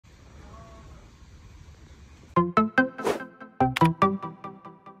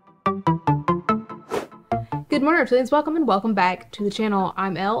Good morning, Reptilians. Welcome back to the channel.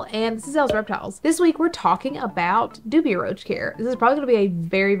 I'm Elle, and this is Elle's Reptiles. This week we're talking about Dubia Roach care. This is probably going to be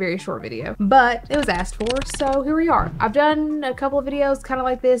a very short video, but it was asked for, so here we are. I've done a couple of videos kind of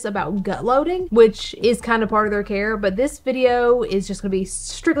like this about gut loading, which is kind of part of their care, but this video is just going to be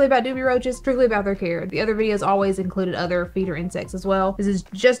strictly about Dubia Roaches, strictly about their care. The other videos always included other feeder insects as well. This is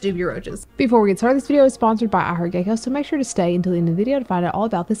just Dubia Roaches. Before we get started, this video is sponsored by iHeartGecko, so make sure to stay until the end of the video to find out all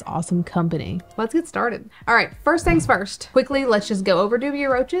about this awesome company. Let's get started. All right, first things first. Quickly, let's just go over Dubia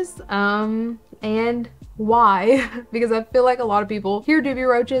Roaches, and why, because I feel like a lot of people hear Dubia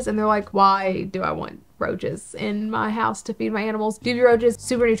Roaches and they're like, why do I want roaches in my house to feed my animals? Dubia Roaches,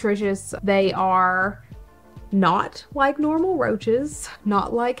 super nutritious. They are not like normal roaches,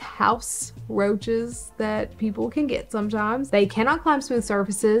 not like house roaches that people can get sometimes. They cannot climb smooth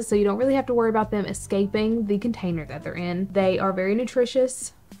surfaces, so you don't really have to worry about them escaping the container that they're in. They are very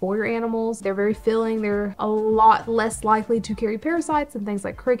nutritious for your animals. They're very filling. They're a lot less likely to carry parasites and things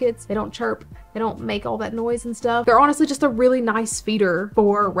like crickets. They don't chirp. They don't make all that noise and stuff. They're honestly just a really nice feeder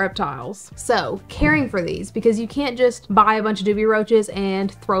for reptiles. So caring for these, because you can't just buy a bunch of Dubia Roaches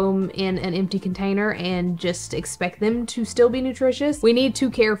and throw them in an empty container and just expect them to still be nutritious. We need to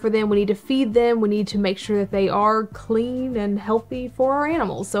care for them. We need to feed them. We need to make sure that they are clean and healthy for our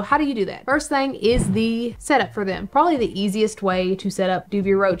animals. So how do you do that? First thing is the setup for them. Probably the easiest way to set up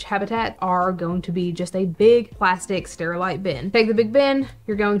Dubia Roach habitat are going to be just a big plastic Sterilite bin. Take the big bin,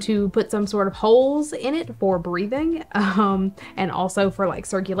 you're going to put some sort of holes in it for breathing, and also for like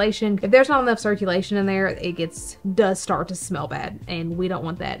circulation. If there's not enough circulation in there, it does start to smell bad, and we don't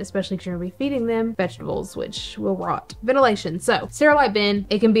want that, especially because you're gonna be feeding them vegetables, which will rot. Ventilation. So Sterilite bin,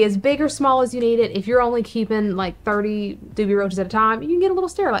 it can be as big or small as you need it. If you're only keeping like 30 Dubia Roaches at a time, you can get a little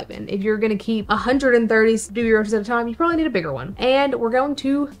Sterilite bin. If you're gonna keep 130 Dubia Roaches at a time, you probably need a bigger one. And we're going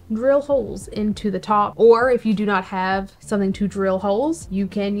to drill holes into the top, or if you do not have something to drill holes, you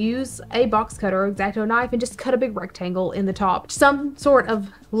can use a box cutter or X-Acto knife and just cut a big rectangle in the top. Some sort of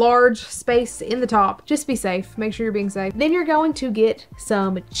large space in the top. Just be safe. Make sure you're being safe. Then you're going to get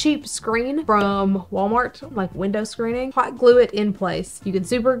some cheap screen from Walmart, like window screening. Hot glue it in place. You can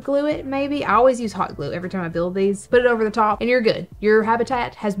super glue it maybe. I always use hot glue every time I build these. Put it over the top and you're good. Your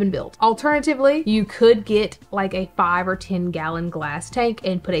habitat has been built. Alternatively, you could get like a 5 or 10 gallon glass tank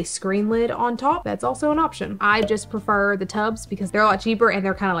and put a screen lid on top. That's also an option. I just prefer the tubs because they're a lot cheaper and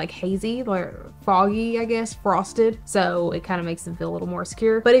they're kind of like hazy, like foggy, I guess, frosted. So it kind of makes them feel a little more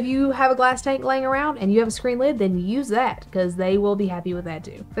secure. But if you have a glass tank laying around and you have a screen lid, then use that because they will be happy with that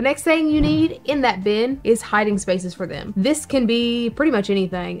too. The next thing you need in that bin is hiding spaces for them. This can be pretty much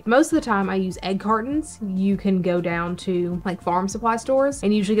anything. Most of the time I use egg cartons. You can go down to like farm supply stores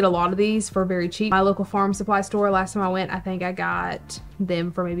and usually get a lot of these for very cheap. My local farm supply store, last time I went, I think I got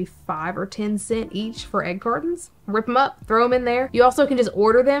them for maybe 5 or 10 cents each for egg cartons. Rip them up, throw them in there. You also can just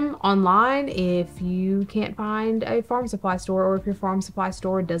order them online if you can't find a farm supply store, or if your farm supply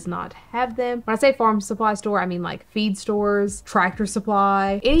store does not have them. When I say farm supply store, I mean like feed stores, Tractor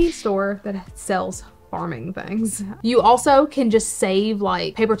Supply, any store that sells farming things. You also can just save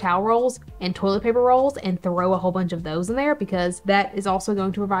like paper towel rolls and toilet paper rolls and throw a whole bunch of those in there, because that is also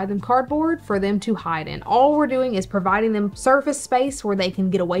going to provide them cardboard for them to hide in. All we're doing is providing them surface space where they can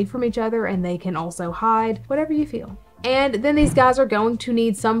get away from each other and they can also hide, whatever you feel. And then these guys are going to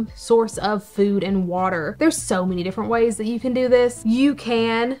need some source of food and water. There's so many different ways that you can do this. You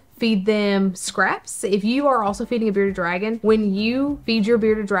can feed them scraps. If you are also feeding a bearded dragon, when you feed your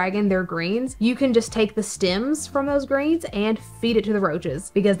bearded dragon their greens, you can just take the stems from those greens and feed it to the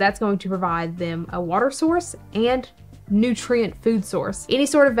roaches, because that's going to provide them a water source and nutrient food source. Any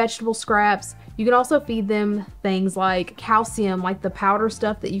sort of vegetable scraps. You can also feed them things like calcium, like the powder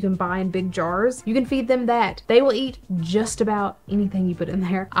stuff that you can buy in big jars. You can feed them that. They will eat just about anything you put in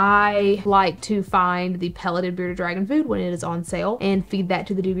there. I like to find the pelleted bearded dragon food when it is on sale and feed that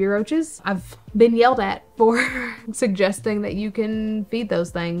to the Dubia Roaches. I've been yelled at for suggesting that you can feed those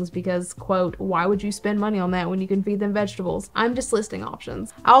things because, quote, why would you spend money on that when you can feed them vegetables? I'm just listing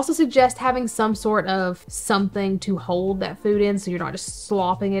options. I also suggest having some sort of something to hold that food in so you're not just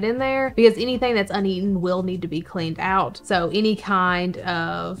slopping it in there, because anything that's uneaten will need to be cleaned out. So any kind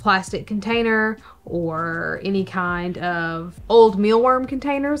of plastic container or any kind of old mealworm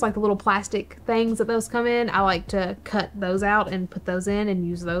containers, like the little plastic things that those come in, I like to cut those out and put those in and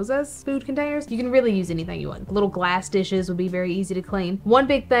use those as food containers. You can really use anything you want. Little glass dishes would be very easy to clean. One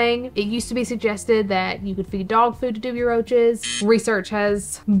big thing, it used to be suggested that you could feed dog food to Dubia Roaches. Research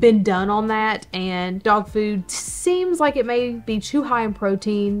has been done on that, and dog food seems like it may be too high in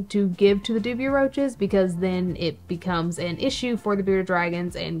protein to give to the Dubia Roaches, because then it becomes an issue for the bearded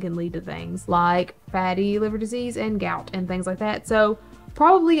dragons and can lead to things like fatty liver disease and gout and things like that. So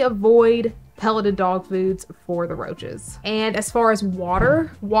probably avoid pelleted dog foods for the roaches. And as far as water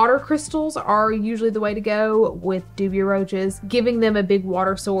crystals are usually the way to go with dubia roaches. Giving them a big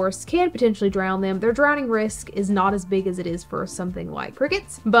water source can potentially drown them. Their drowning risk is not as big as it is for something like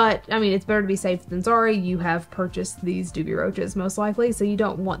crickets, but I mean, it's better to be safe than sorry. You have purchased these dubia roaches most likely, so you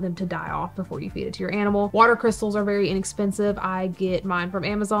don't want them to die off before you feed it to your animal. Water crystals are very inexpensive. I get mine from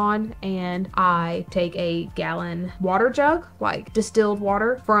Amazon, and I take a gallon water jug, like distilled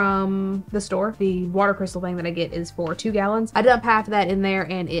water from the store. The water crystal thing that I get is for 2 gallons. I dump half of that in there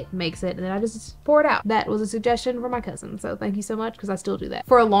and it makes it, and then I just pour it out. That was a suggestion from my cousin, so thank you so much, because I still do that.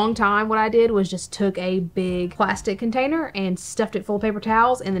 For a long time, what I did was just took a big plastic container and stuffed it full of paper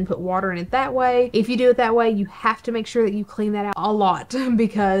towels and then put water in it that way. If you do it that way, you have to make sure that you clean that out a lot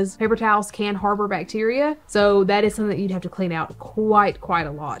because paper towels can harbor bacteria. So that is something that you'd have to clean out quite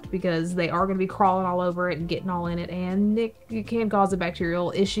a lot, because they are going to be crawling all over it and getting all in it, and it can cause a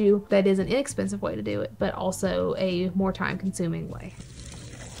bacterial issue. That is an inexpensive way to do it, but also a more time-consuming way.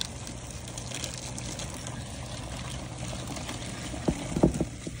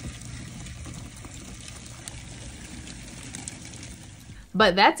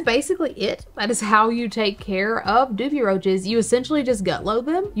 But that's basically it. That is how you take care of dubia roaches. You essentially just gut load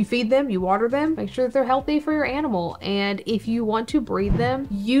them, you feed them, you water them, make sure that they're healthy for your animal. And if you want to breed them,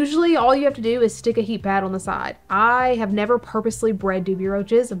 usually all you have to do is stick a heat pad on the side. I have never purposely bred dubia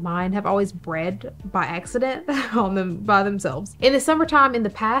roaches. Mine have always bred by accident on them by themselves. In the summertime in the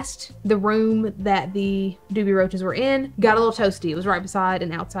past, the room that the dubia roaches were in got a little toasty. It was right beside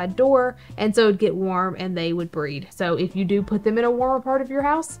an outside door, and so it'd get warm and they would breed. So if you do put them in a warmer part of your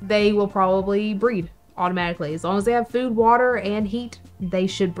house, they will probably breed automatically. As long as they have food, water, and heat, they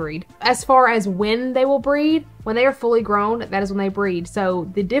should breed. As far as when they will breed, when they are fully grown, that is when they breed. So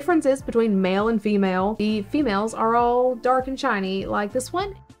the differences between male and female, the females are all dark and shiny like this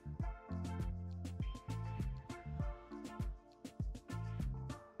one.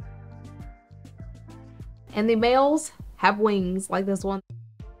 And the males have wings like this one.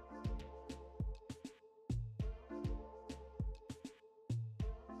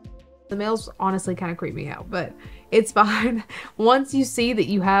 The males honestly kind of creep me out, but it's fine. Once you see that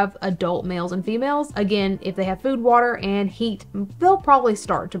you have adult males and females, again, if they have food, water, and heat, they'll probably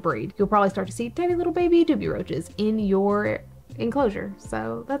start to breed. You'll probably start to see tiny little baby dubia roaches in your enclosure.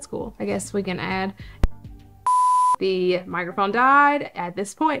 So that's cool. I guess we can add. The microphone died at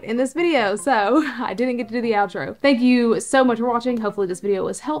this point in this video, so I didn't get to do the outro. Thank you so much for watching. Hopefully this video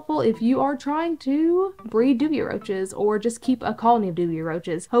was helpful if you are trying to breed dubia roaches or just keep a colony of dubia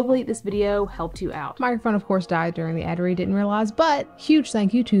roaches. Hopefully this video helped you out. Microphone of course died during the ad read, didn't realize, but huge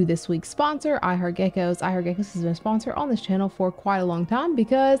thank you to this week's sponsor, I Heart Geckos. I Heart Geckos has been a sponsor on this channel for quite a long time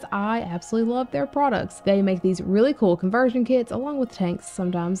because I absolutely love their products. They make these really cool conversion kits along with tanks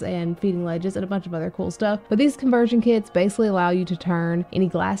sometimes and feeding ledges and a bunch of other cool stuff, but these conversion kits basically allow you to turn any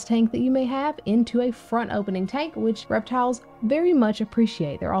glass tank that you may have into a front opening tank, which reptiles very much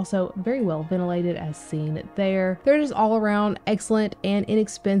appreciate. They're also very well ventilated as seen there. They're just all around excellent and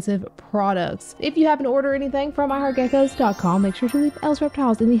inexpensive products. If you happen to order anything from iHeartGeckos.com, make sure to leave Elle's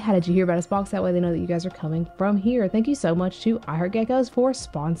Reptiles in the How Did You Hear About Us box. That way they know that you guys are coming from here. Thank you so much to iHeartGeckos for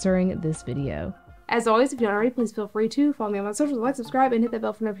sponsoring this video. As always, if you're not already, please feel free to follow me on my socials, like, subscribe, and hit that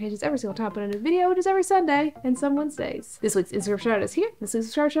bell for notifications every single time I put a new video, which is every Sunday and some Wednesdays. This week's Instagram shout out is here. This week's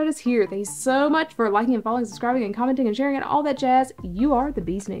subscribe shout out is here. Thank you so much for liking and following, subscribing, and commenting and sharing and all that jazz. You are the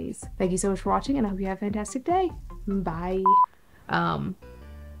bee's knees. Thank you so much for watching, and I hope you have a fantastic day. Bye.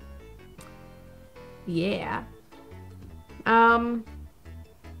 Yeah.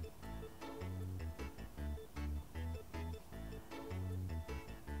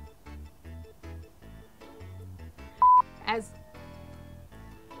 As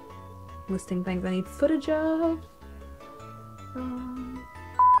listing things I need footage of.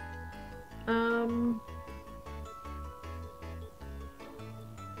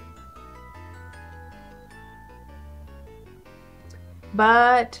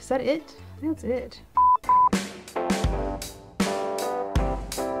 But is that it? I think that's it.